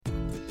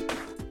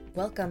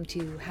Welcome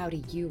to How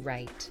Do You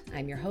Write?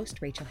 I'm your host,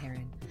 Rachel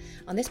Herron.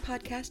 On this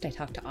podcast, I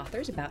talk to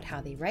authors about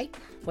how they write,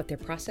 what their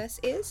process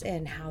is,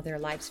 and how their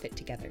lives fit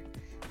together.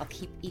 I'll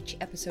keep each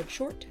episode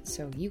short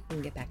so you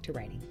can get back to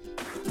writing.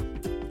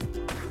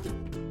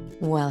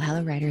 Well,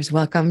 hello, writers.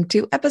 Welcome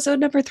to episode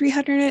number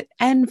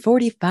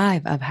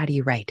 345 of How Do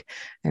You Write?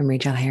 I'm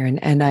Rachel Herron,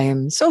 and I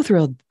am so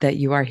thrilled that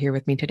you are here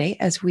with me today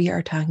as we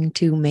are talking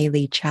to Mei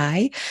Lee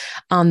Chai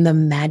on the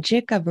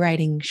magic of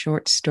writing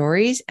short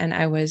stories. And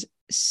I was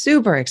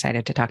super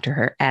excited to talk to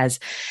her as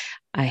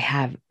I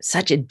have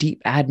such a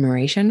deep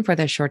admiration for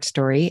the short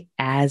story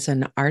as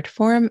an art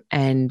form.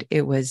 And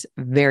it was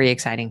very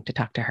exciting to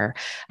talk to her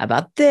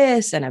about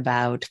this and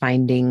about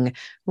finding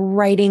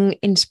writing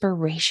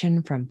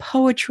inspiration from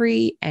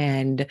poetry.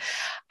 And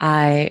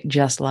I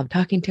just love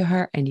talking to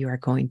her, and you are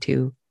going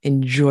to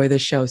enjoy the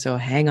show. So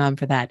hang on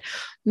for that.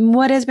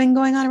 What has been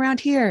going on around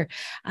here?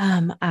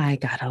 I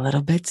got a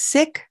little bit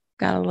sick.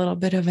 Got a little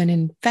bit of an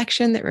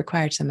infection that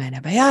required some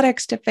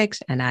antibiotics to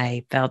fix, and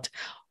I felt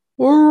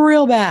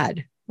real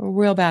bad for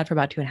about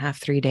 2.5,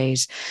 3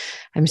 days.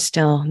 I'm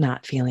still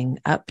not feeling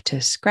up to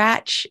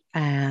scratch,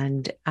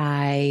 and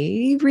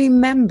I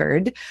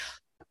remembered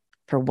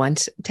for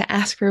once to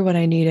ask for what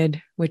I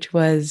needed, which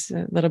was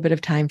a little bit of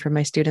time for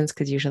my students,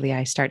 because usually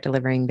I start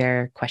delivering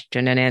their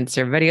question and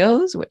answer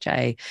videos, which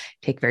I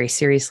take very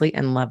seriously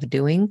and love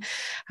doing.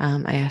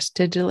 I asked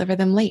to deliver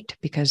them late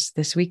because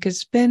this week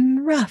has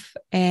been rough,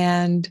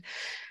 and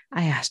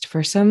I asked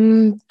for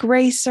some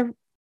grace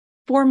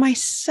for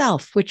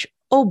myself, which,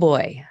 oh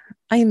boy,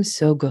 I am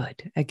so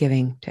good at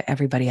giving to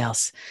everybody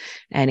else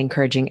and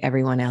encouraging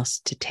everyone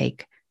else to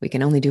take. We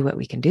can only do what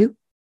we can do,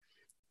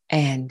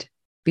 and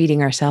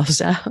beating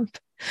ourselves up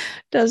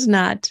does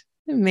not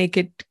make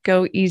it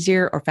go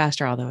easier or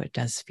faster, although it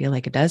does feel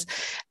like it does.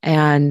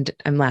 And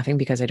I'm laughing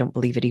because I don't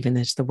believe it, even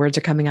as the words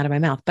are coming out of my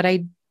mouth, but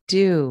I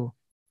do.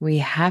 We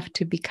have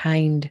to be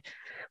kind.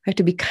 We have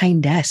to be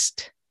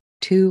kindest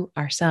to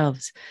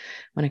ourselves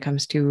when it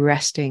comes to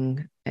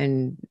resting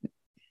and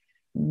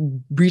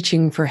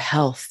reaching for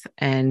health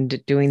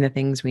and doing the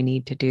things we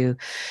need to do.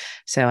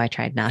 So I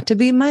tried not to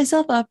beat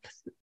myself up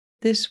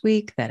this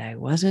week that I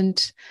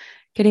wasn't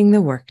getting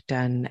the work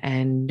done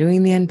and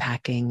doing the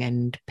unpacking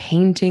and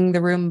painting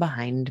the room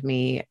behind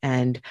me.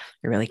 And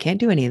I really can't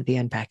do any of the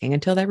unpacking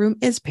until that room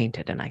is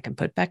painted and I can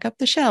put back up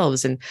the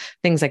shelves and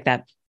things like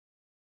that.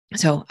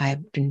 So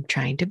I've been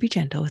trying to be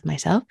gentle with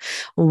myself.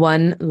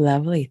 One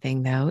lovely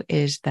thing, though,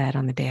 is that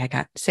on the day I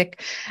got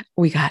sick,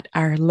 we got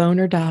our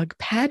loner dog,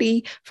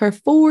 Patty, for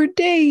 4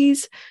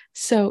 days.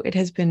 So it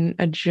has been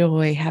a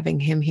joy having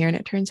him here. And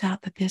it turns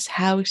out that this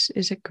house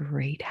is a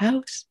great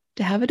house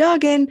to have a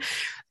dog in.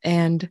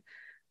 And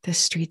the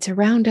streets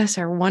around us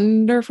are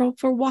wonderful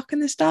for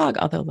walking this dog,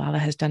 although Lala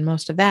has done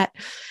most of that.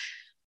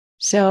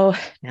 So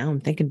now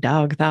I'm thinking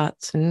dog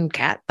thoughts and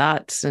cat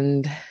thoughts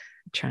and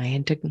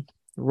trying to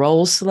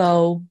roll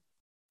slow,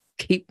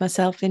 keep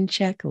myself in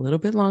check a little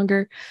bit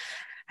longer.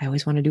 I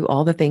always want to do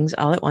all the things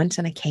all at once,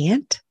 and I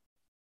can't.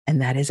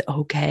 And that is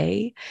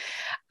okay.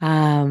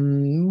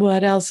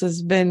 What else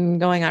has been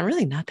going on?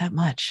 Really not that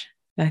much.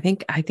 I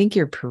think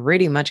you're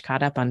pretty much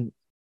caught up on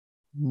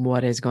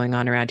what is going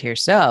on around here.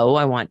 So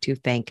I want to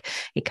thank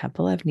a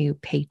couple of new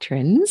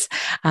patrons.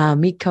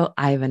 Miko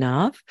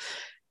Ivanov,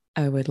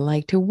 I would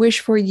like to wish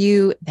for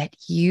you that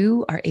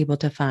you are able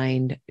to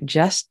find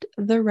just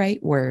the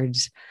right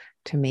words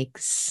to make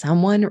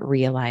someone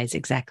realize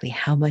exactly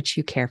how much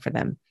you care for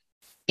them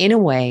in a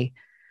way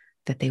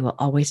that they will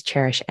always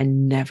cherish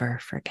and never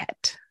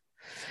forget.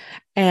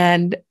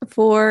 And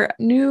for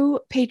new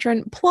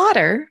patron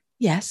Plotter,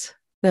 yes,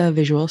 the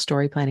visual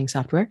story planning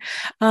software,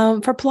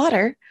 for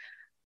Plotter,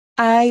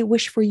 I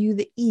wish for you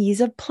the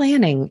ease of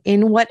planning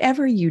in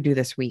whatever you do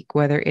this week,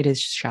 whether it is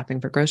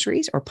shopping for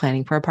groceries or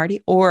planning for a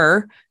party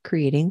or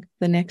creating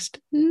the next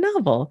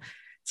novel.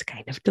 It's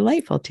kind of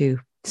delightful to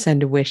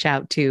send a wish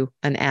out to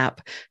an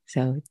app.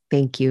 So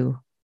thank you,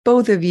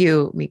 both of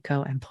you,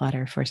 Miko and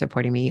Plotter, for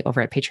supporting me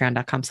over at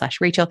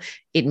patreon.com/Rachel.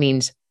 It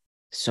means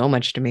so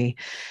much to me.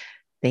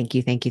 Thank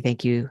you, thank you,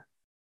 thank you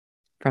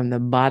from the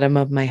bottom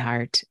of my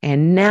heart.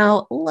 And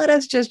now let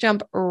us just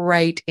jump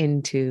right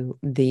into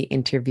the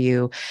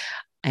interview.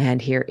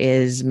 And here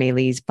is Mei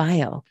Lee's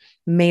bio.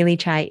 Mei Lee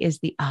Chai is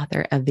the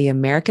author of the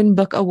American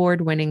Book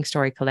Award-winning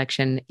story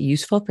collection,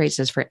 Useful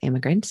Phrases for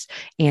Immigrants,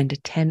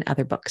 and 10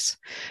 other books.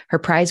 Her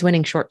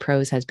prize-winning short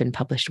prose has been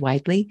published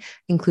widely,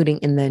 including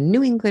in the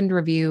New England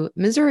Review,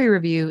 Missouri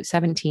Review,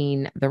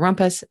 17, The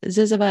Rumpus,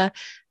 Zizava,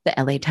 the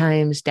LA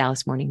Times,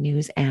 Dallas Morning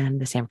News,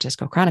 and the San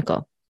Francisco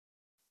Chronicle.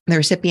 The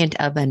recipient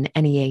of an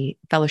NEA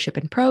Fellowship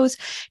in Prose,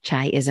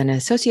 Chai is an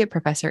associate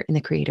professor in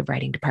the creative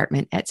writing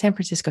department at San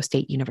Francisco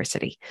State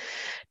University.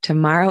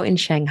 Tomorrow in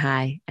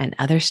Shanghai and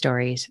Other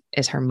Stories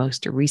is her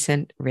most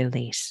recent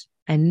release.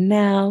 And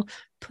now,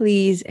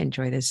 please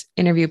enjoy this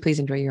interview. Please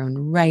enjoy your own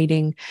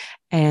writing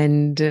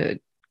and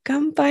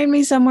come find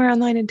me somewhere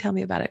online and tell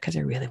me about it because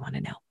I really want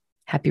to know.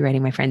 Happy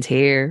writing, my friends.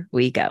 Here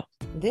we go.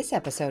 This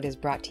episode is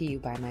brought to you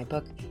by my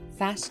book,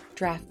 Fast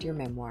Draft Your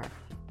Memoir,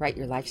 Write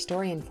your life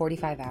story in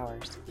 45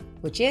 hours,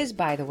 which is,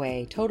 by the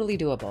way, totally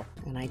doable,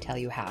 and I tell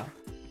you how.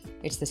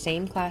 It's the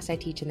same class I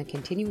teach in the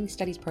Continuing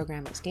Studies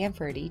program at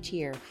Stanford each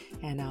year,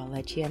 and I'll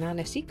let you in on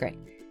a secret.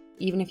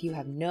 Even if you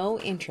have no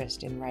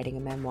interest in writing a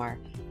memoir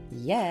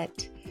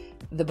yet,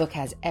 the book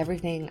has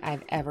everything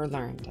I've ever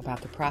learned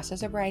about the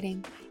process of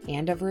writing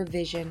and of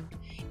revision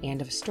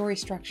and of story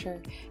structure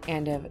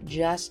and of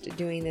just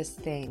doing this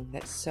thing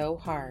that's so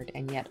hard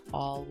and yet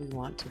all we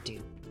want to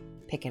do.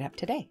 Pick it up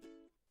today.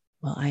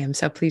 Well, I am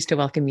so pleased to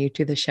welcome you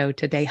to the show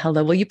today.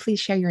 Hello, will you please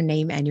share your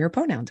name and your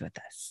pronouns with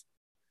us?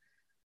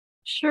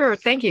 Sure.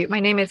 Thank you. My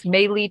name is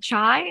Mei Li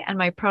Chai, and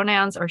my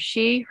pronouns are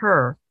she,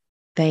 her.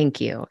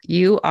 Thank you.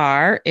 You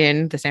are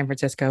in the San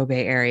Francisco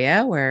Bay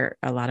Area where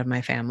a lot of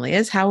my family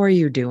is. How are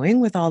you doing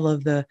with all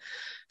of the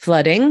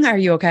flooding? Are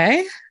you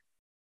okay?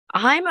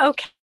 I'm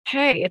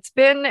okay. It's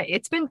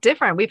been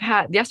different.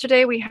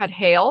 Yesterday we had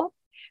hail.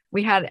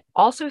 We had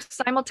also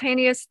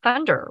simultaneous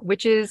thunder,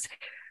 which is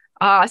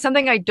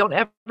something I don't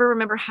ever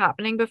remember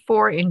happening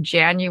before in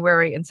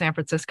January in San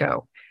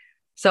Francisco.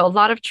 So a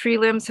lot of tree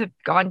limbs have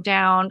gone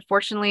down.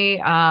 Fortunately,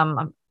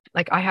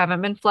 like I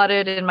haven't been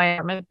flooded in my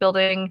apartment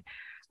building.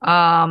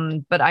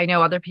 But I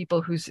know other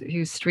people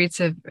whose streets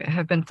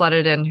have been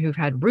flooded and who've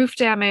had roof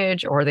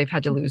damage or they've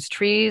had to lose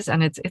trees,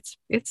 and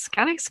it's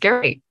kind of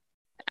scary.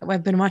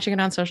 I've been watching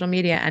it on social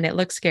media and it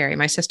looks scary.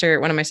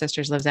 One of my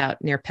sisters lives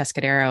out near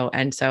Pescadero.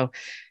 And so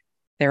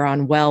they're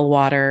on well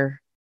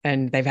water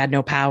and they've had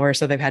no power.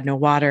 So they've had no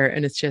water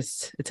and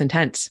it's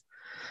intense.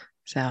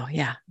 So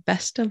yeah,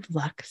 best of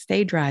luck.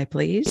 Stay dry,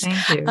 please.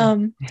 Thank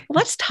you.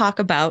 Let's talk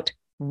about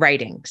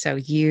writing. So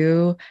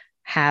you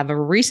have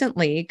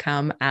recently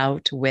come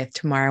out with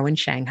Tomorrow in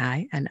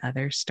Shanghai and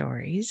Other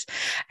Stories.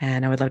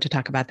 And I would love to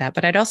talk about that.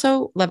 But I'd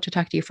also love to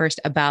talk to you first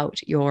about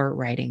your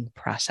writing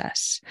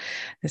process.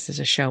 This is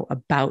a show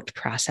about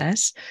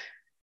process.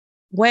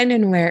 When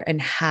and where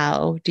and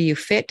how do you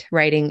fit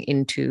writing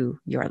into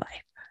your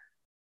life?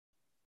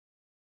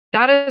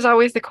 That is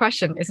always the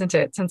question, isn't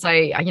it? Since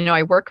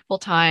I work full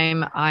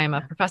time, I'm a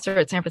professor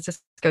at San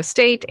Francisco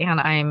State, and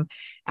I'm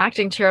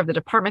acting chair of the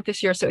department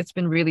this year. So it's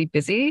been really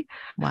busy,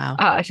 Wow.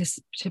 just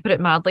to put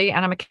it mildly.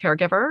 And I'm a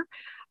caregiver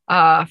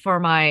for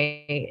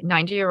my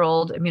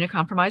 90-year-old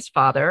immunocompromised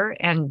father.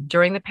 And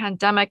during the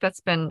pandemic, that's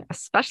been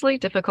especially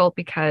difficult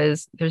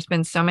because there's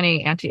been so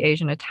many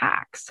anti-Asian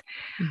attacks.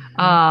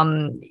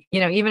 Even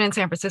in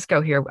San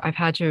Francisco here, I've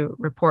had to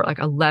report like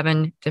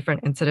 11 different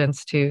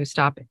incidents to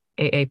stop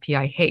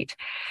AAPI hate.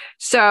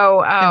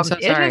 So, I'm so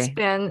it has sorry.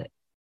 been,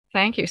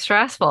 thank you,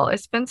 stressful.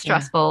 It's been Yeah.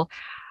 stressful.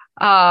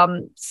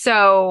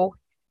 So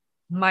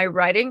my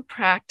writing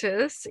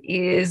practice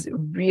is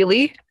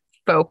really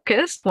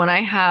focused. When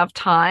I have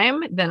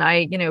time, then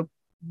I,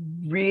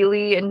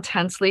 really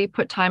intensely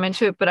put time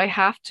into it, but I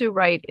have to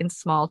write in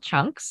small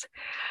chunks.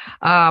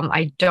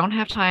 I don't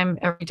have time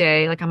every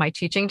day. Like on my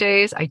teaching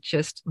days, I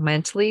just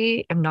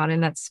mentally am not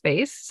in that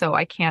space. So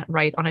I can't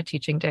write on a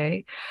teaching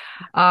day.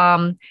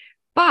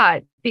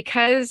 But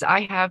because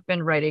I have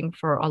been writing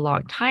for a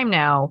long time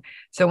now,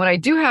 so when I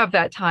do have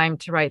that time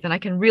to write, then I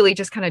can really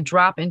just kind of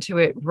drop into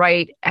it,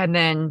 write, and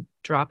then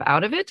drop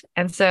out of it.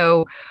 And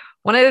so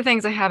one of the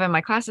things I have in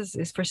my classes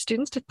is for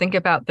students to think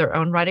about their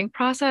own writing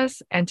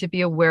process and to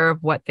be aware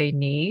of what they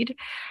need.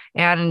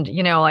 And,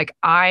 like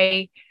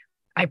I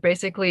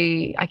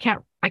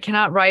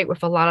cannot write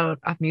with a lot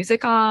of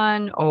music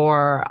on,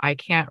 or I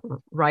can't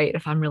write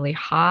if I'm really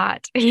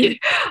hot. I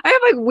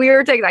have like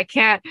weird things. I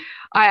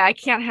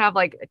can't have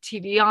like a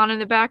TV on in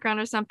the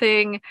background or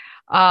something.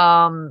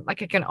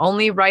 Like I can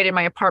only write in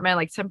my apartment.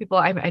 Like some people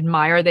I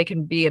admire, they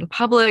can be in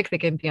public, they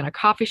can be in a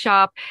coffee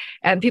shop,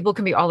 and people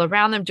can be all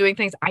around them doing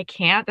things. I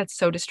can't. That's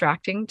so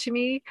distracting to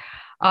me.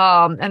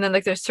 And then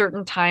like there's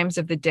certain times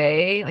of the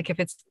day, like if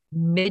it's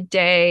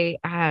midday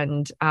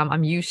and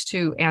I'm used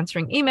to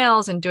answering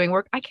emails and doing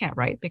work, I can't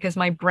write because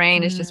my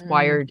brain is just Mm.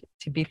 wired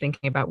to be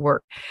thinking about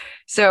work.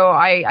 So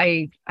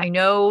I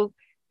know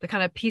the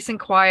kind of peace and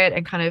quiet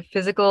and kind of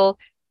physical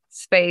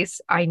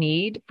space I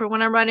need for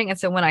when I'm writing. And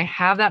so when I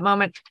have that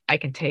moment, I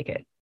can take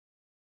it.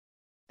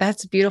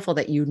 That's beautiful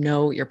that you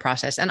know your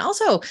process. And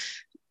also,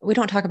 we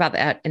don't talk about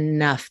that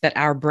enough, that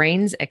our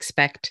brains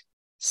expect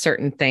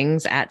certain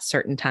things at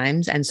certain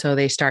times. And so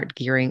they start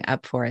gearing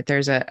up for it.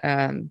 There's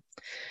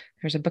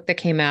a book that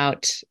came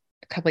out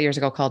a couple of years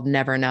ago called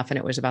Never Enough, and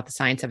it was about the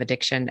science of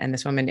addiction. And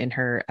this woman in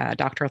her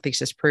doctoral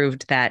thesis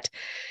proved that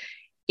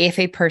if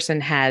a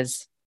person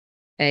has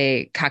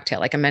a cocktail,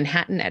 like a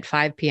Manhattan at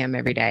 5 p.m.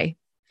 every day,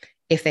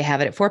 if they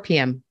have it at 4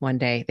 p.m. one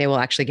day, they will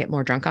actually get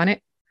more drunk on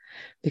it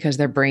because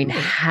their brain Ooh.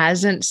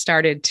 hasn't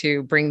started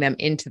to bring them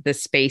into the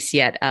space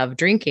yet of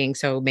drinking.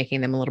 So making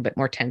them a little bit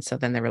more tense. So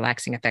then the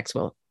relaxing effects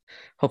will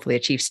hopefully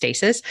achieve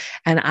stasis.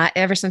 And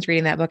ever since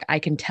reading that book, I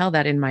can tell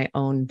that in my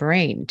own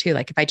brain too.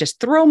 Like if I just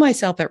throw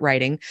myself at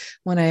writing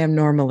when I am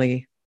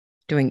normally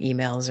doing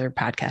emails or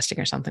podcasting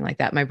or something like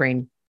that, my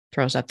brain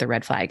throws up the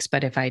red flags.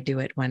 But if I do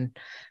it when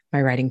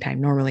my writing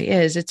time normally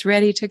is, it's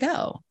ready to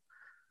go.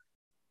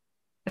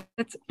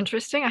 That's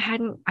interesting.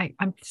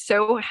 I'm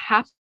so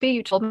happy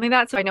you told me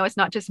that. So I know it's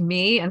not just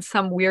me and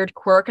some weird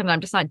quirk, and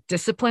I'm just not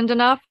disciplined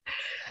enough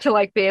to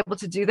like be able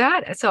to do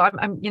that. So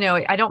I'm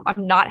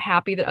not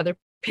happy that other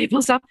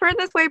people suffer in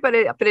this way, but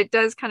it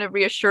does kind of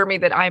reassure me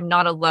that I'm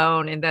not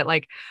alone in that,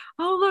 like,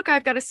 oh, look,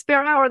 I've got a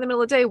spare hour in the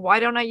middle of the day. Why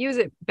don't I use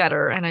it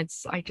better? And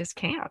I just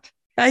can't.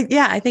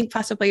 Yeah, I think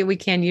possibly we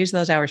can use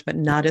those hours, but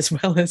not as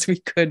well as we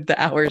could the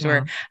hours Yeah.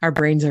 where our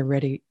brains are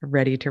ready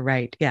to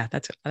write. Yeah,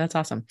 that's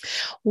awesome.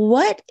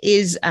 What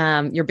is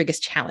your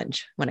biggest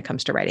challenge when it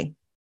comes to writing?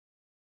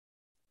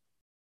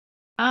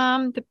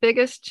 The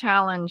biggest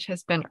challenge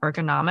has been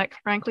ergonomic,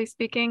 frankly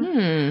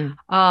speaking.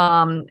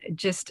 Hmm.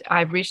 Just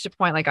I've reached a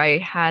point, like I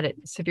had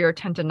severe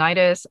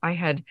tendonitis. I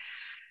had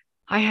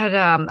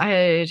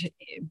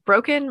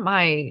broken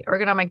my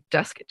ergonomic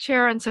desk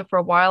chair. And so for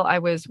a while I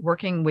was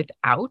working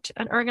without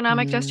an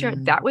ergonomic desk chair.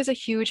 Hmm. That was a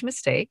huge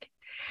mistake.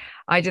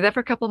 I did that for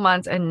a couple of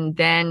months, and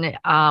then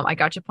I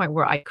got to a point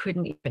where I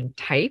couldn't even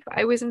type.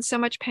 I was in so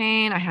much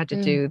pain. I had to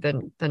Hmm. do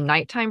the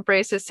nighttime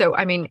braces. So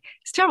I mean,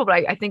 it's terrible,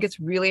 but I think it's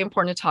really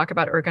important to talk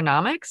about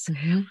ergonomics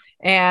Mhm.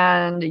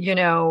 and,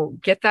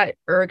 get that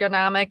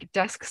ergonomic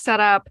desk set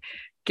up,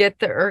 get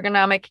the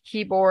ergonomic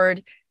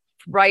keyboard.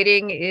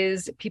 Writing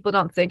is, people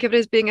don't think of it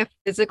as being a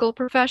physical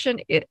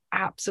profession. It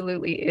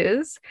absolutely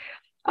is.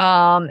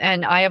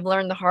 And I have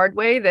learned the hard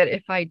way that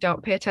if I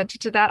don't pay attention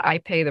to that, I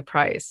pay the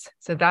price.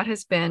 So that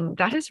has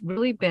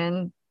really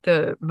been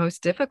the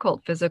most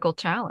difficult physical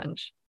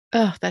challenge.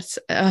 Oh, that's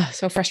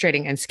so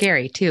frustrating and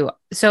scary too.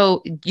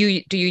 So do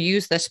you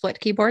use the split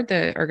keyboard,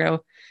 the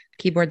ergo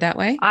keyboard that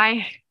way?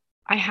 I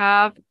I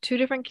have two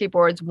different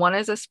keyboards. One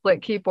is a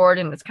split keyboard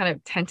and it's kind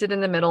of tented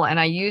in the middle. And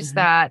I use Mhm.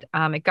 that.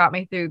 It got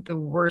me through the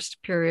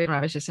worst period when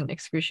I was just in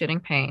excruciating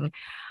pain.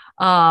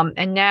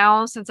 And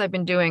now, since I've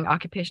been doing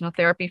occupational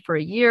therapy for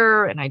a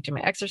year and I do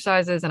my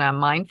exercises and I'm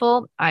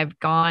mindful, I've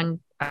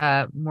gone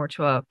more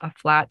to a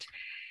flat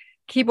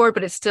keyboard,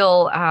 but it's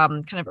still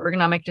kind of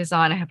ergonomic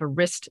design. I have a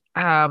wrist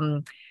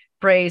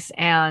brace,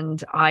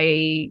 and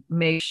I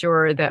make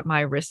sure that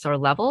my wrists are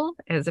level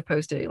as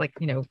opposed to, like,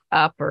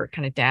 up or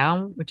kind of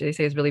down, which they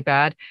say is really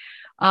bad.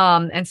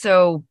 And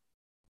so,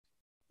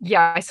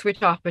 yeah, I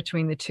switch off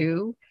between the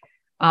two.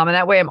 And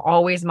that way I'm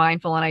always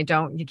mindful, and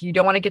you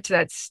don't want to get to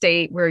that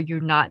state where you're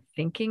not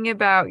thinking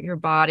about your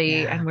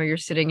body Yeah, and where you're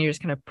sitting, you're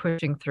just kind of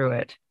pushing through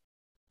it.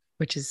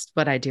 which is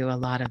what I do a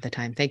lot of the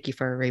time. Thank you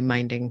for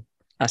reminding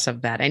us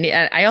of that.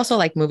 I also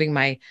like moving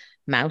my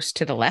mouse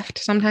to the left.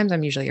 Sometimes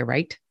I'm usually a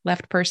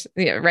left person,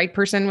 yeah, right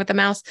person with the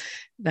mouse.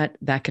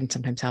 That can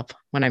sometimes help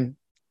when I'm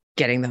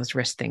getting those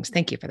wrist things.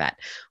 Thank you for that.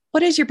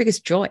 What is your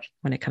biggest joy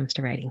when it comes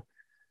to writing?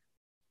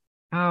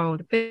 Oh,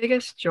 the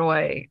biggest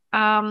joy.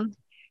 I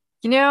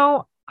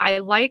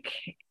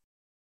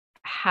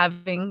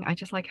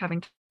just like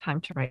having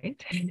time to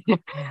write. Yeah.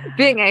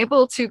 Being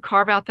able to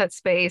carve out that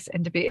space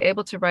and to be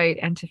able to write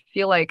and to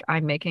feel like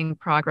I'm making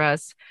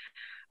progress.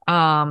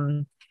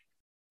 Um,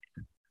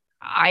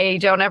 I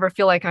don't ever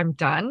feel like I'm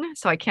done,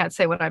 so I can't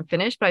say when I'm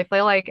finished, but I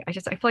feel like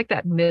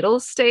that middle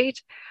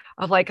state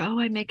of like, oh,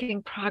 I'm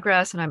making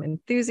progress and I'm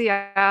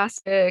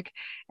enthusiastic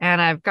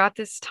and I've got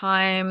this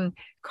time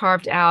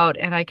carved out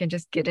and I can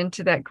just get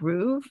into that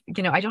groove.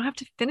 I don't have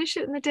to finish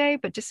it in the day,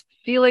 but just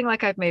feeling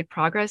like I've made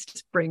progress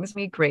just brings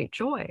me great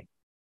joy.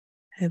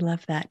 I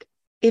love that.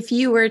 If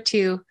you were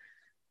to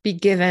be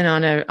given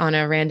on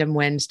a random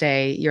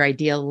Wednesday your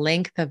ideal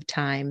length of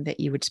time that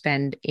you would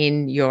spend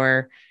in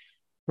your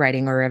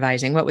writing or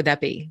revising, what would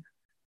that be?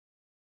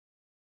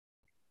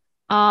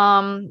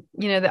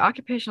 The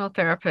occupational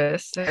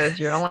therapist says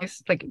you're only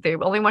like they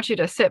only want you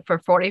to sit for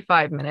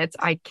 45 minutes.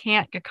 I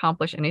can't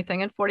accomplish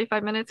anything in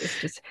 45 minutes. It's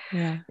just,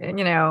 Yeah.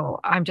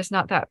 I'm just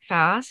not that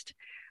fast.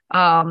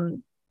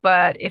 Um,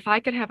 but if I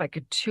could have like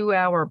a 2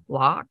 hour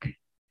block,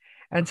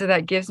 and so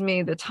that gives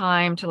me the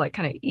time to like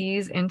kind of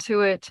ease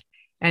into it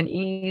and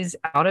ease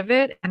out of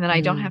it. And then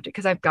I don't Mm, have to,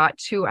 because I've got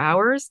 2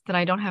 hours, then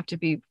I don't have to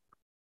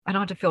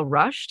feel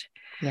rushed.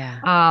 yeah.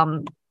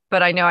 Um,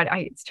 but I know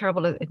it's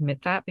terrible to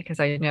admit that because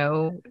I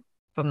know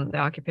from the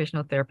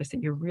occupational therapist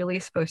that you're really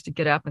supposed to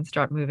get up and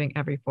start moving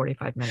every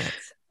 45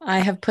 minutes. I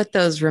have put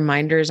those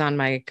reminders on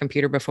my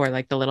computer before,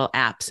 like the little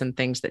apps and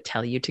things that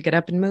tell you to get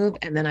up and move.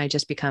 And then I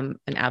just become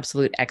an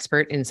absolute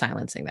expert in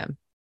silencing them.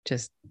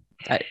 Just,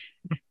 I,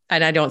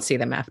 and I don't see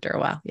them after a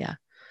while. Yeah.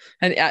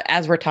 And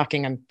as we're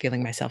talking, I'm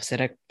feeling myself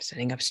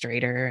sitting up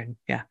straighter. And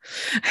yeah.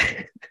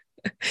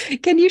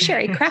 Can you share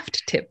a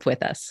craft tip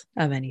with us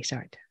of any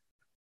sort?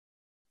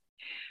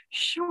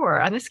 Sure.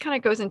 And this kind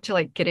of goes into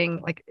like getting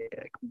like,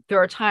 there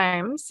are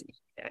times,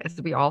 as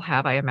we all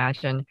have, I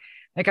imagine,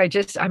 like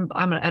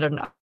I'm at an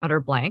utter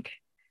blank.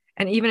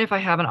 And even if I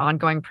have an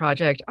ongoing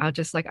project, I'll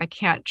just like, I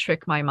can't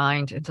trick my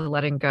mind into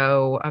letting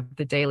go of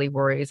the daily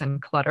worries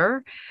and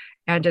clutter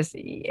and just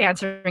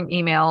answering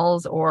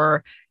emails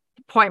or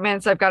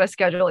appointments I've got to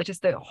schedule. It's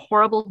just the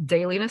horrible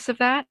dailiness of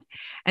that.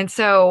 And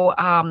so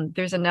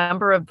there's a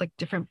number of like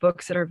different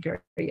books that are very,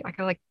 I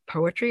kind of like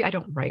poetry. I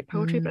don't write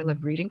poetry, but I love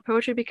Mm, reading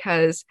poetry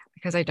because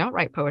I don't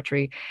write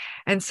poetry.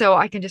 And so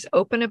I can just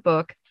open a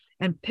book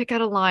and pick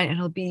out a line, and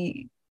it'll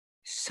be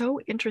so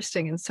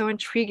interesting and so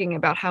intriguing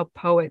about how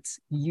poets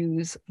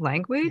use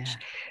language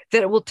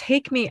that it will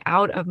take me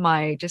out of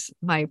my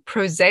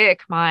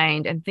prosaic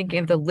mind and thinking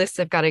of the lists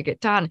I've got to get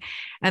done.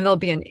 And there'll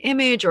be an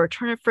image or a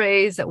turn of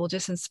phrase that will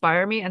just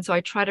inspire me. And so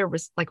I try to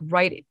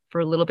write it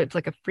for a little bit,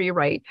 like a free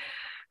write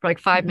for like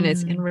 5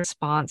 minutes in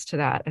response to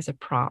that as a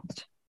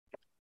prompt.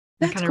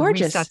 That's kind of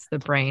gorgeous. Resets the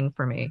brain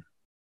for me.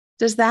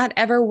 Does that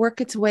ever work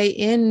its way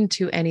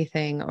into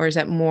anything, or is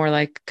that more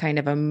like kind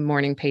of a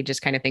morning pages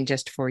kind of thing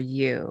just for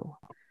you?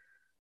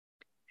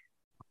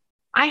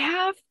 I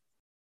have,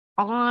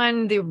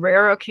 on the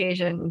rare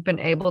occasion, been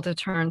able to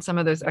turn some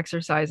of those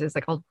exercises,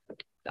 like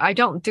I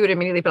don't do it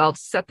immediately, but I'll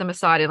set them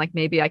aside and like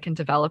maybe I can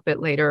develop it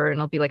later, and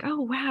I'll be like,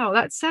 oh wow,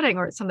 that setting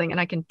or something, and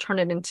I can turn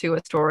it into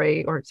a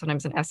story or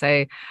sometimes an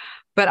essay.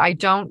 But I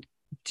don't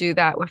do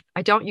that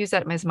I don't use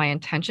that as my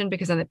intention,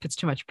 because then it puts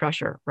too much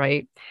pressure,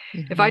 right?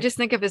 If I just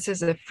think of this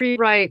as a free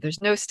write,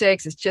 there's no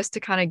stakes, it's just to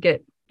kind of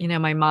get,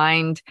 my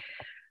mind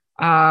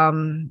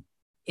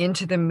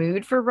into the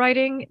mood for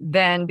writing,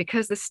 then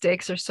because the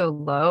stakes are so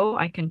low,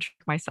 I can trick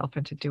myself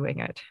into doing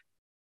it.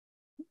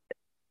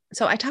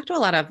 So I talk to a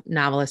lot of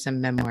novelists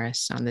and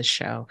memoirists on this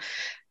show,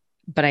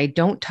 but I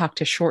don't talk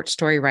to short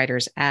story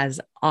writers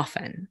as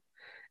often.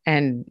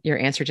 And your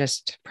answer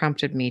just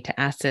prompted me to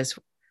ask this.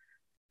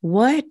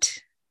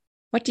 What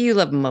do you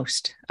love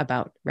most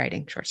about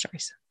writing short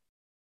stories?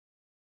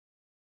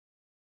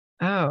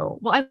 Oh,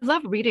 well, I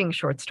love reading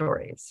short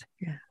stories.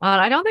 Yeah.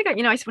 I don't think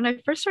when I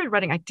first started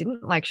writing, I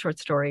didn't like short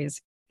stories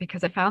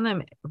because I found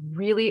them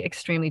really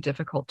extremely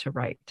difficult to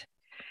write.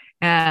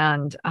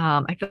 And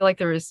I feel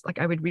like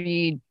I would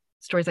read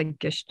stories like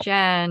Gish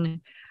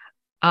Jen,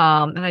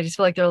 and I just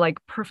feel like they're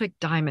like perfect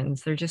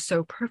diamonds. They're just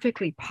so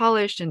perfectly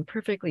polished and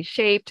perfectly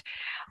shaped.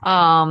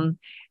 And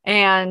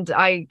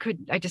I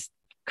just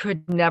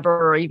could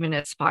never even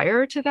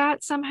aspire to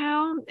that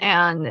somehow.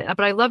 But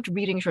I loved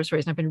reading short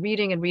stories, and I've been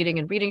reading and reading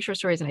and reading short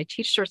stories, and I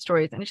teach short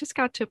stories, and it just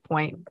got to a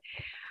point,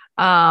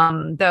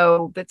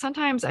 though, that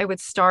sometimes I would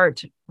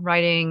start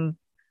writing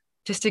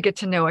just to get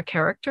to know a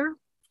character.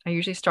 I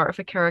usually start with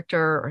a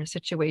character or a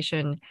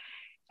situation,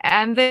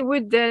 and they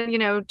would then,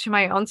 to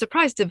my own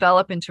surprise,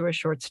 develop into a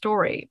short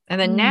story. And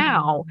then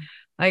now,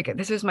 like,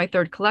 this is my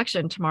third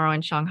collection, Tomorrow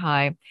in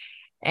Shanghai.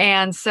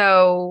 And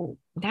so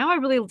now I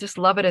really just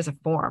love it as a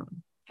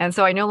form. And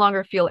so I no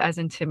longer feel as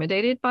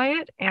intimidated by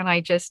it. And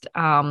I just,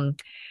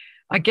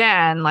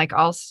 again, like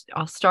I'll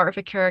start with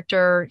a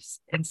character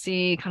and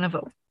see kind of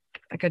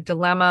like a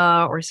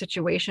dilemma or a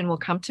situation will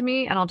come to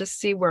me, and I'll just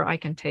see where I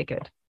can take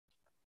it.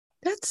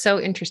 That's so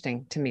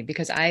interesting to me,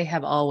 because I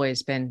have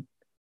always been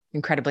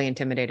incredibly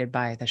intimidated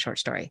by the short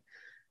story.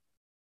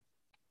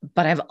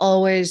 But I've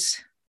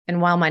always,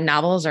 and while my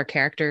novels are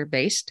character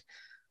based,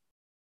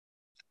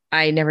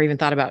 I never even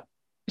thought about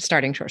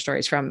starting short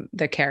stories from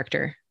the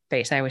character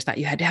base. I always thought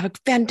you had to have a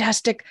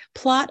fantastic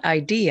plot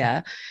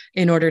idea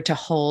in order to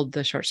hold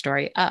the short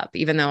story up,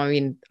 even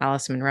though,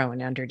 Alice Munro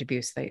and Under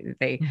Dubus,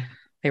 they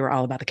were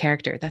all about the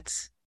character.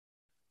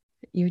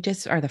 You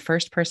just are the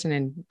first person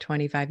in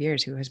 25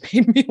 years who has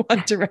made me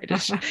want to write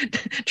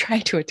try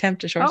to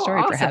attempt a short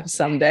story, awesome. Perhaps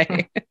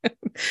someday.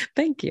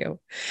 Thank you.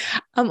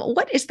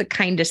 What is the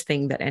kindest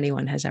thing that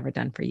anyone has ever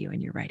done for you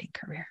in your writing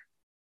career?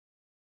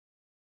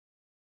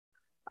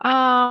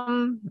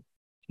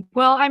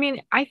 Well, I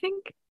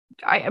think,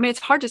 it's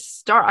hard to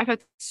start. I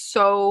feel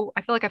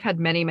like I've had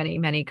many, many,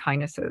 many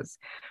kindnesses,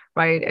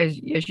 right? As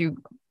you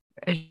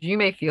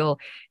may feel,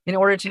 in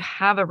order to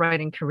have a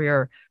writing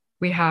career,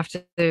 we have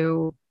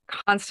to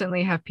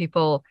constantly have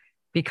people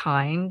be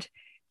kind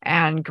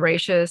and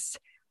gracious,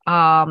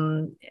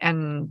 and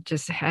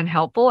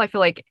helpful. I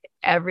feel like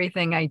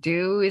everything I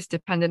do is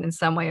dependent in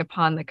some way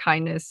upon the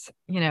kindness,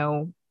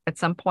 at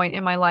some point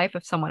in my life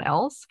of someone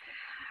else.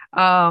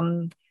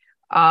 So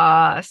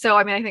I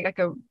think like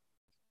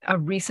a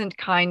recent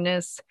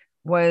kindness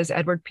was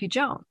Edward P.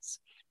 Jones,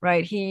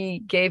 right? He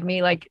gave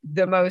me like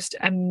the most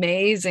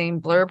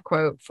amazing blurb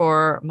quote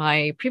for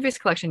my previous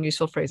collection,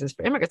 Useful Phrases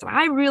for Immigrants.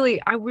 I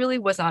really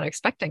was not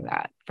expecting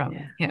that from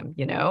him.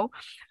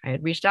 I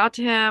had reached out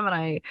to him, and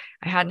I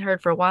hadn't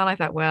heard for a while. And I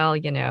thought, well,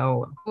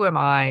 who am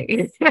I?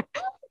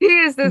 He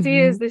is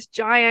this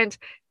giant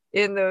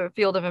in the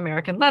field of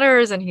American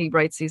letters, and he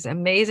writes these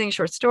amazing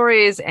short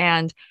stories.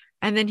 And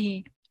then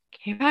he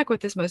came back with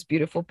this most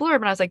beautiful blurb,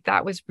 and I was like,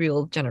 that was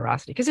real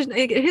generosity, because at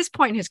his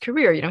point in his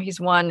career, he's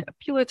won a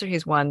Pulitzer,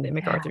 he's won the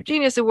MacArthur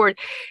Genius Award,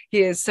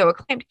 he is so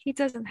acclaimed. He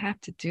doesn't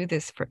have to do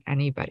this for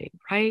anybody,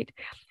 right?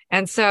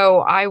 And so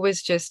I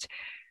was just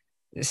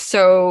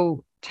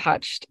so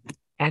touched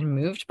and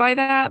moved by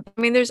that.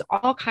 There's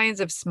all kinds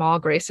of small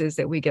graces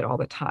that we get all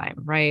the time,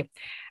 right?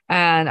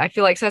 And I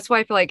feel like, so that's why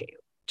I feel like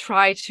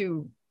try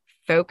to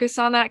focus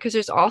on that, because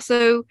there's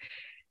also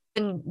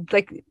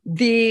like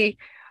the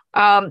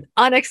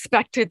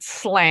unexpected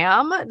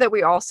slam that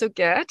we also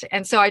get.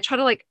 And so I try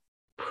to like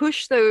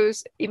push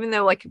those, even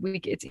though like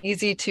it's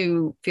easy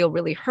to feel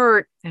really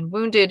hurt and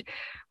wounded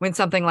when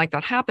something like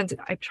that happens.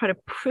 I try to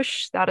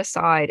push that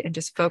aside and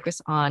just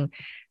focus on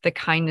the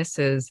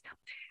kindnesses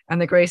and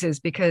the graces,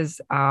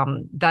 because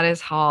that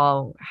is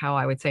how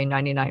I would say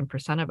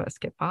 99% of us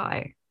get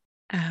by.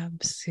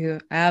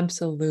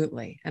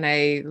 Absolutely. And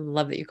I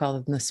love that you call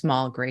them the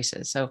small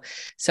graces.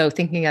 So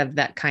thinking of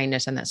that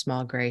kindness and that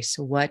small grace,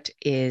 what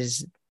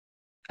is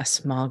a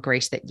small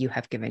grace that you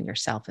have given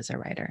yourself as a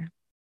writer?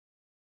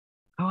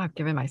 Oh, I've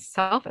given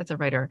myself as a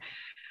writer.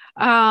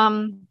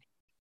 Um,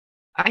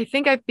 I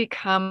think I've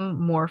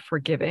become more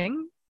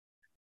forgiving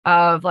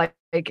of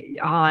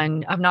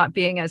of not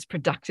being as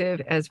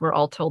productive as we're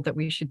all told that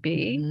we should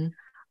be. Mm-hmm.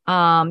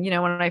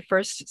 When I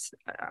first,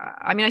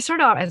 I mean, I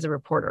started out as a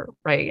reporter,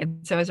 right?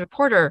 And so as a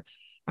reporter,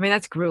 I mean,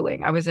 that's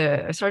grueling.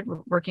 I started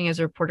working as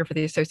a reporter for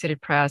the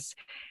Associated Press.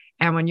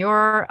 And when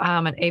you're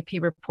an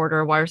AP reporter,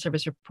 a wire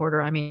service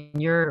reporter, I mean,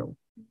 you're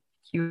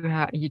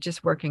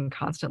just working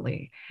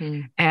constantly,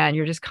 and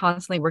you're just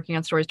constantly working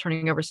on stories,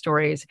 turning over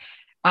stories.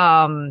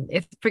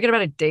 It's forget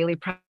about a daily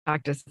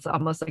practice. It's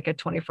almost like a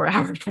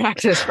 24-hour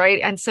practice,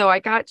 right? And so I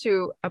got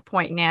to a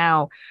point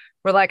now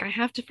where I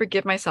have to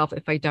forgive myself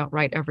if I don't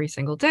write every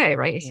single day,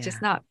 right? It's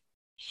just not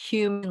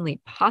humanly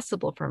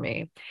possible for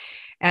me.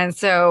 And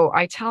so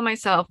I tell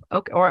myself,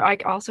 okay, or I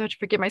also have to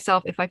forgive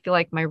myself if I feel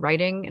like my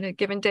writing in a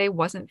given day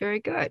wasn't very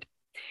good.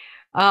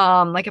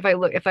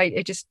 If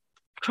I just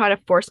try to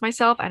force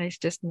myself, and it's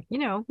just, we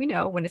know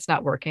when it's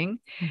not working.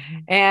 Mm-hmm.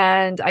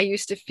 And I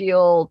used to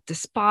feel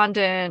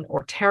despondent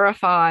or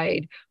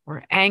terrified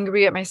or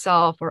angry at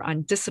myself or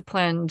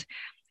undisciplined.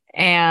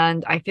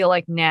 And I feel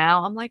like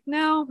now I'm like,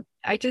 no,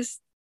 I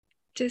just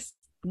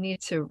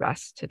need to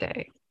rest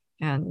today.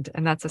 And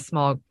that's a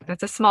small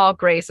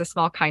grace, a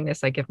small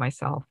kindness I give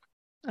myself.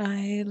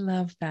 I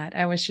love that.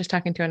 I was just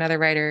talking to another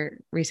writer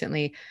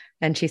recently,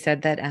 and she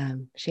said that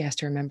she has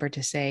to remember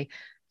to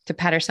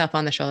pat herself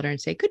on the shoulder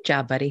and say, "Good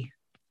job, buddy.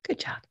 Good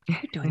job. You're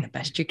doing the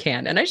best you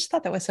can." And I just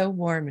thought that was so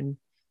warm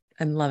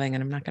and loving.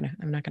 And I'm not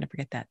gonna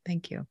forget that.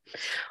 Thank you.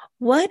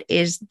 What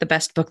is the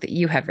best book that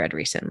you have read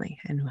recently,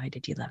 and why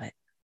did you love it?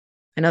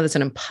 I know that's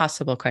an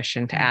impossible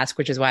question to ask,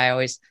 which is why I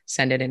always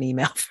send it an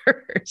email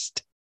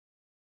first.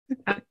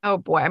 Oh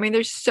boy. I mean,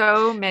 there's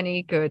so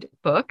many good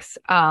books.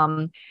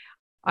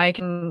 I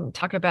can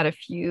talk about a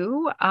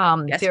few.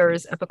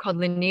 There's a book called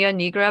Linea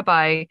Negra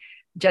by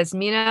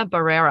Jasmina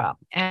Barrera,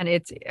 and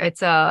it's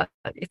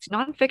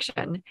nonfiction,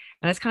 and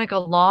it's kind of like a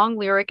long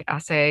lyric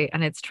essay,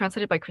 and it's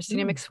translated by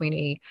Christina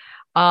McSweeney.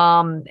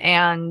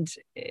 And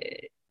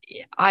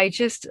I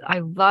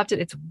loved it.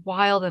 It's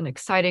wild and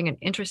exciting and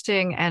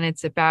interesting, and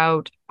it's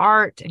about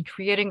art and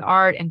creating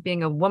art and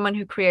being a woman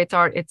who creates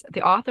art.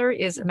 The author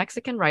is a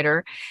Mexican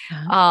writer,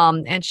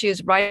 and she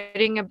is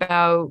writing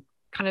about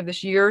kind of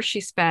this year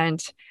she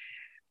spent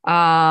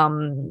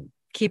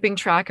keeping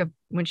track of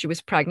when she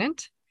was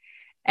pregnant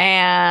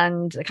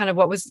and kind of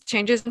what was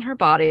changes in her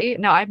body.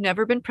 Now, I've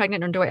never been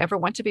pregnant, nor do I ever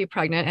want to be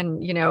pregnant.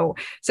 And,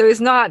 so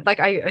it's not like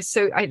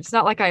it's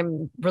not like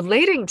I'm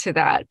relating to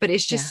that, but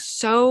it's just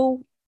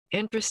so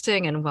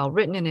interesting and well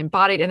written and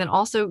embodied. And then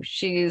also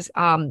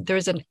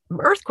there's an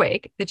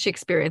earthquake that she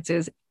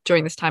experiences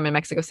during this time in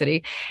Mexico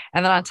City.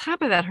 And then on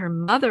top of that, her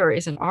mother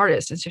is an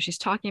artist. And so she's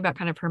talking about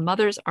kind of her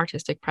mother's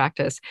artistic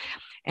practice.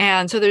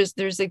 And so there's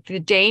like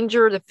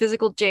the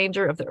physical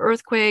danger of the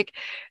earthquake.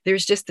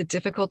 There's just the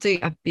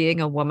difficulty of being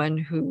a woman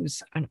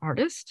who's an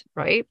artist,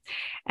 right?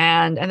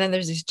 And then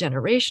there's this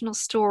generational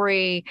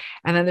story.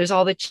 And then there's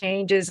all the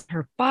changes in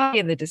her body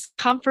and the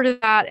discomfort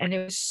of that. And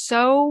it was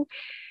so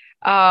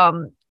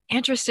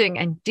interesting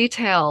and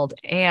detailed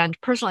and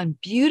personal and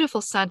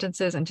beautiful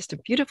sentences and just a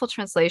beautiful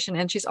translation.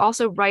 And she's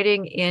also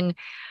writing in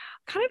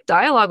kind of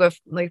dialogue with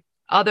like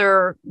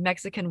other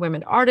Mexican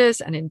women artists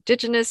and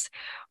indigenous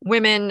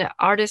women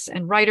artists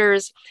and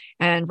writers,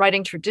 and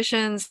writing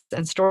traditions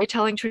and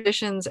storytelling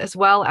traditions, as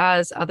well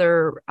as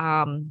other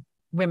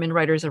women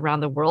writers around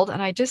the world.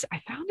 And I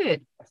found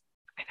it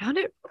kind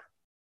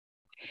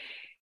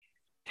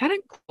of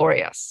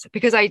glorious,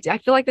 because I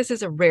feel like this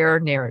is a rare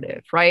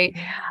narrative, right?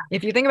 Yeah.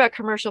 If you think about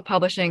commercial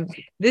publishing,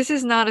 this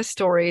is not a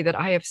story that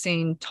I have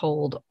seen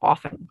told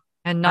often,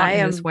 and not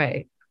in this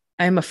way.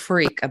 I'm a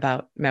freak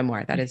about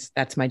memoir.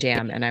 That's my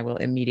jam. And I will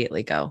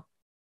immediately go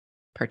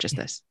purchase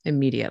this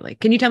immediately.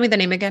 Can you tell me the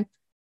name again?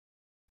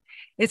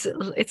 It's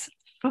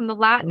from the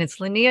Latin. It's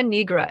Linea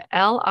Negra,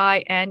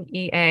 Linea,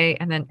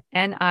 and then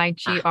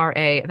Nigra.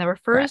 And that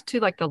refers to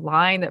like the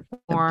line that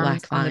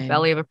forms on the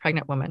belly of a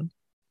pregnant woman.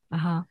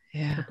 Yeah.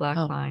 The black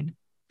line.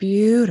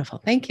 Beautiful.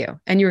 Thank you.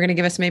 And you were going to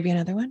give us maybe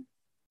another one?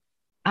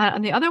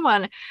 And the other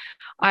one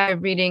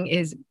I'm reading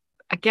is,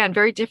 again,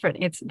 very different.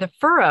 It's The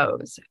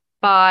Furrows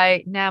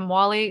by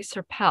Namwali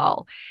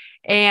Serpell.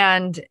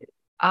 And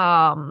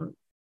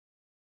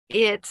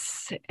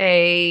it's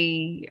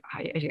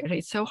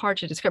so hard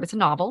to describe. It's a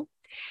novel.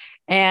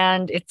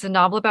 And it's a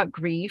novel about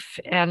grief.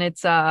 And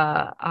it's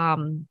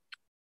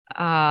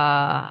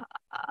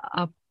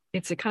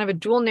it's a kind of a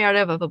dual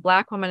narrative of a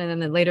Black woman,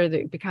 and then later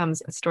it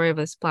becomes a story of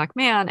this Black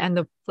man. And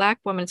the Black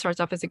woman starts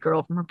off as a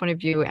girl from her point of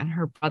view, and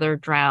her brother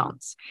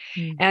drowns.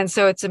 And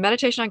so it's a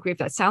meditation on grief.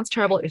 That sounds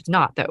terrible. It's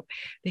not, though,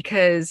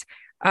 because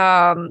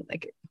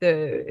like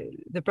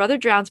the brother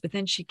drowns, but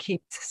then she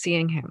keeps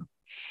seeing him.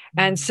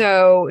 And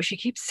so she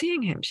keeps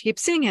seeing him. She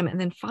keeps seeing him. And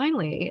then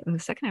finally, in the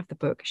second half of the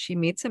book, she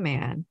meets a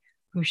man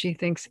who she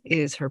thinks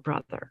is her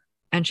brother.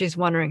 And she's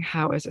wondering,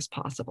 how is this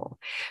possible?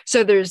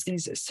 So there's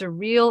these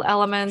surreal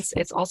elements.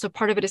 It's also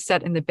part of it is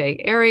set in the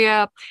Bay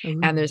Area. Ooh.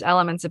 And there's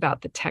elements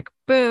about the tech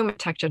boom,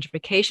 tech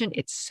gentrification.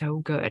 It's so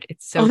good.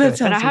 It's so that good.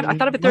 sounds And I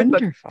thought of a third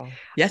wonderful. book.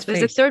 Yes, there's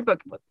please. a third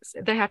book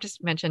that I have to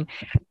mention,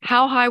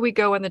 How High We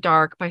Go in the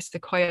Dark by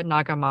Sequoia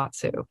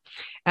Nagamatsu.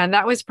 And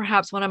that was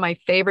perhaps one of my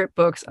favorite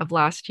books of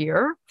last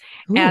year.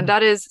 Ooh. And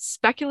that is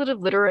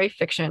speculative literary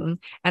fiction.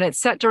 And it's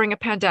set during a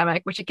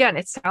pandemic, which again,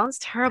 it sounds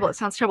terrible.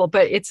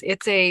 But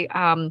it's a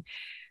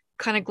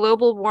kind of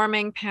global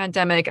warming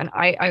pandemic, and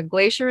a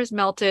glacier is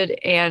melted,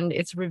 and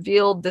it's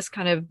revealed this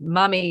kind of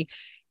mummy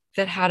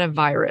that had a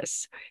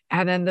virus,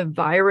 and then the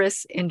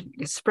virus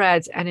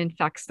spreads and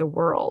infects the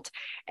world.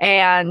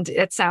 And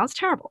it sounds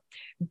terrible,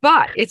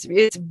 but it's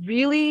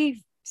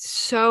really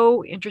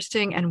so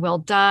interesting and well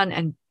done,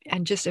 and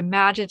just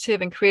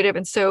imaginative and creative.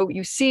 And so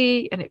you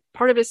see, and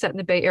part of it is set in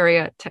the Bay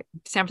Area,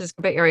 San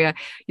Francisco Bay Area,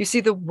 you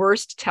see the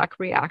worst tech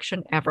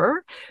reaction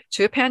ever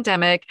to a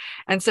pandemic.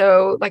 And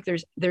so like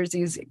there's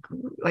these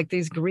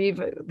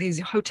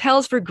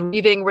hotels for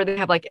grieving where they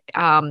have like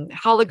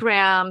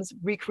holograms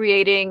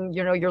recreating,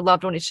 your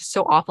loved one. It's just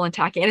so awful and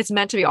tacky. And it's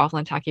meant to be awful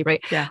and tacky,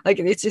 right? Yeah. Like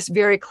it's just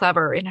very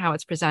clever in how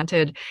it's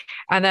presented.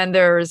 And then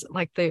there's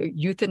like the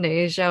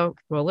euthanasia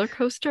roller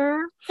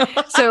coaster.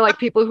 So like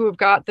people who have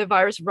got the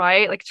virus,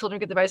 right? Like children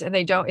get the virus and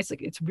they don't,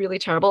 it's really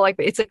terrible. Like,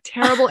 it's like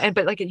terrible.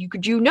 But like,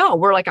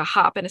 we're like a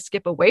hop and a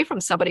skip away from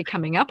somebody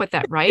coming up with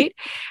that. Right.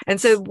 And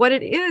so what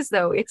it is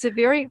though, it's a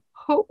very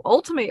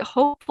ultimately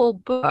hopeful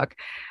book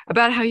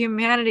about how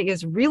humanity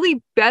is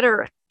really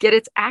better get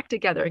its act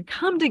together and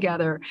come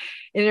together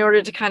in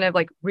order to kind of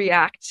like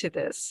react to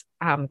this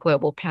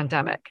global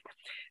pandemic.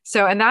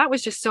 So, and that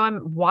was just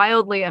so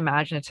wildly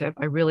imaginative.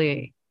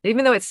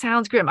 Even though it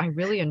sounds grim, I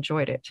really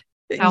enjoyed it.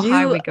 How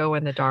High We Go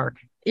in the Dark.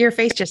 Your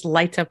face just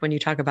lights up when you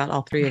talk about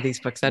all three of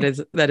these books. That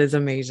is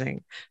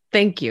amazing.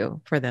 Thank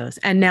you for those.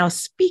 And now,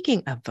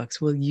 speaking of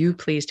books, will you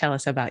please tell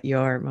us about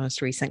your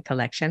most recent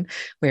collection,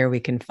 where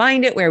we can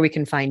find it, where we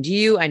can find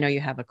you? I know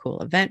you have a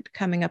cool event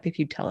coming up. If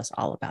you tell us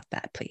all about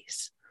that,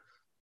 please.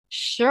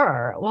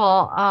 Sure.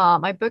 Well,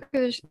 my book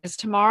is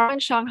Tomorrow in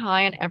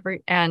Shanghai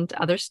and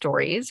Other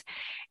Stories.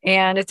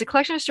 And it's a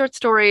collection of short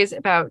stories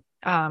about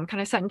kind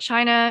of set in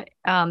China,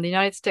 the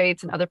United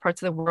States, and other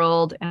parts of the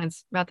world. And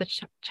it's about the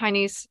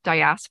Chinese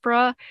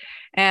diaspora.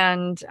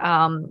 And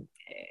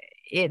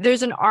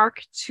there's an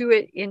arc to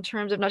it in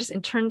terms of not just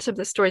in terms of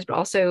the stories, but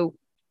also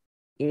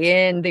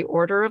in the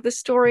order of the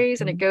stories.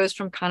 Mm-hmm. And it goes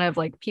from kind of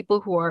like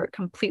people who are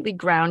completely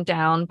ground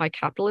down by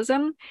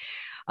capitalism.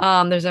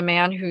 There's a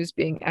man who's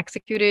being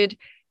executed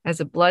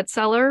as a blood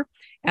seller.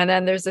 And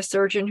then there's a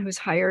surgeon who's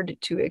hired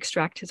to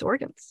extract his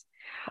organs.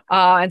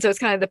 And so it's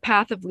kind of the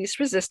path of least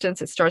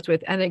resistance it starts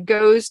with, and it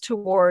goes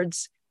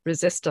towards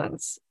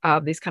resistance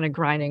of these kind of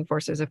grinding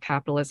forces of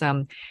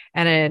capitalism.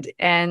 And it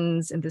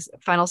ends, and this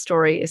final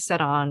story is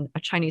set on a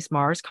Chinese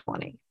Mars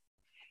colony.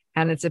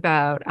 And it's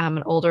about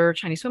an older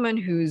Chinese woman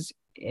who's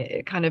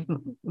kind of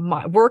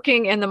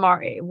working as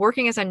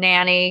a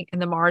nanny in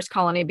the Mars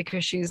colony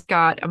because she's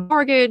got a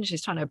mortgage.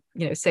 She's trying to,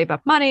 save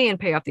up money and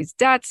pay off these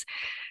debts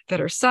that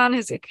her son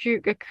has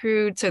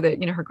accrued so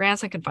that, her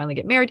grandson can finally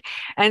get married.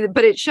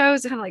 But it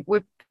shows kind of like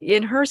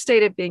in her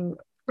state of being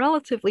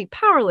relatively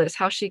powerless,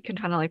 how she can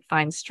kind of like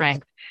find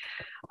strength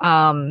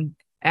and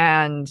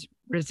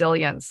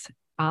resilience.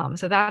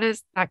 So that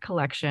is that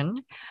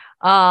collection.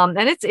 And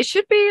it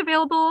should be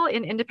available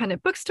in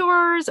independent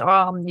bookstores.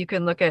 You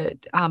can look at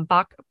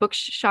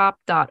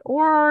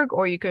bookshop.org,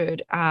 or you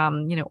could,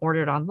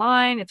 order it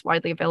online. It's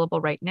widely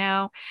available right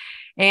now.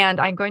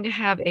 And I'm going to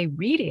have a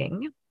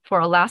reading for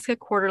Alaska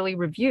Quarterly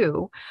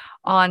Review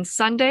on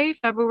Sunday,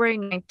 February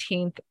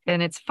 19th.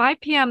 And it's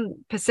 5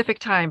 p.m. Pacific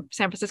time,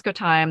 San Francisco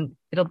time.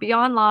 It'll be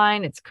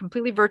online. It's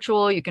completely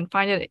virtual. You can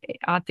find it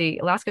at the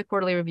Alaska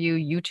Quarterly Review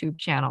YouTube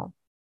channel.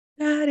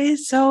 That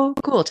is so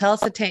cool. Tell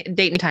us the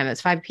date and time. It's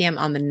 5 p.m.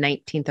 on the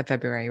 19th of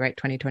February, right?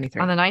 2023.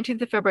 On the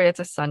 19th of February, it's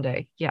a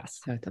Sunday.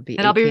 Yes. So it'll be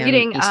and I'll be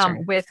reading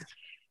with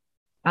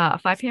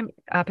 5 p.m.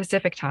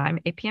 Pacific time,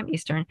 8 p.m.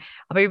 Eastern.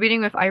 I'll be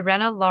reading with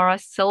Irena Lara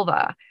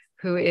Silva,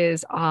 who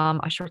is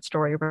a short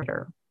story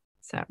writer.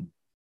 So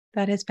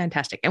that is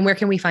fantastic. And where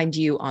can we find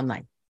you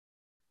online?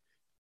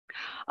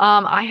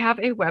 I have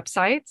a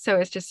website. So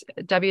it's just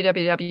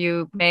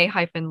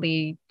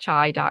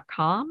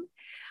www.may-leechai.com.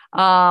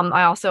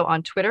 I also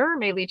on Twitter,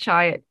 May Lee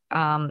Chai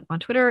on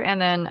Twitter.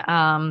 And then,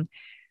 I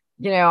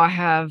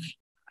have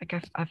like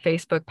a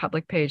Facebook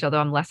public page, although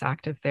I'm less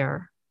active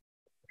there.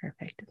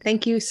 Perfect.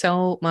 Thank you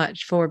so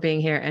much for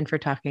being here and for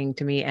talking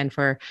to me and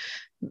for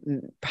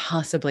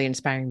possibly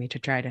inspiring me to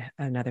try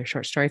another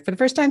short story for the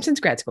first time since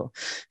grad school.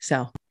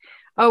 So.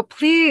 Oh,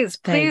 please,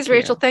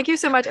 Rachel. Thank you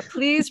so much.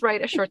 Please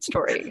write a short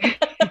story.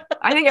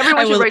 I think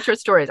everyone should write short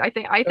stories. I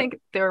think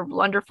they're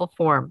wonderful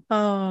form.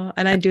 Oh,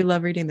 and I do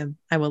love reading them.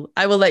 I will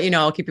let you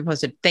know. I'll keep you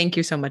posted. Thank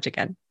you so much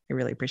again. I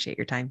really appreciate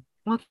your time.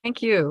 Well,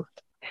 thank you.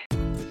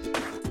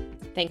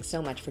 Thanks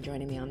so much for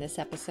joining me on this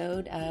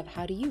episode of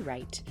How Do You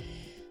Write?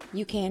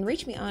 You can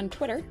reach me on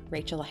Twitter,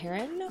 Rachel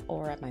Herron,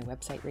 or at my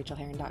website,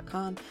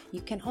 rachelherron.com.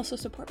 You can also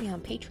support me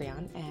on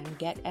Patreon and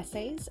get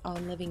essays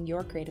on living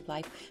your creative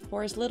life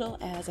for as little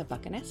as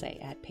 $1 an essay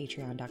at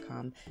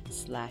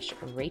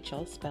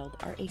patreon.com/Rachel, spelled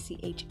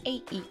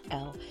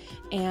Rachael.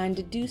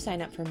 And do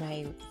sign up for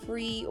my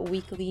free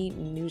weekly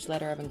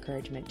newsletter of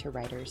encouragement to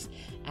writers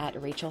at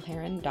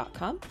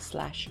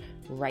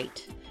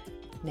rachelherron.com/write.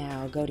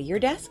 Now go to your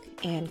desk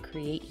and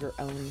create your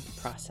own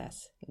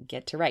process.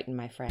 Get to writing,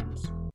 my friends.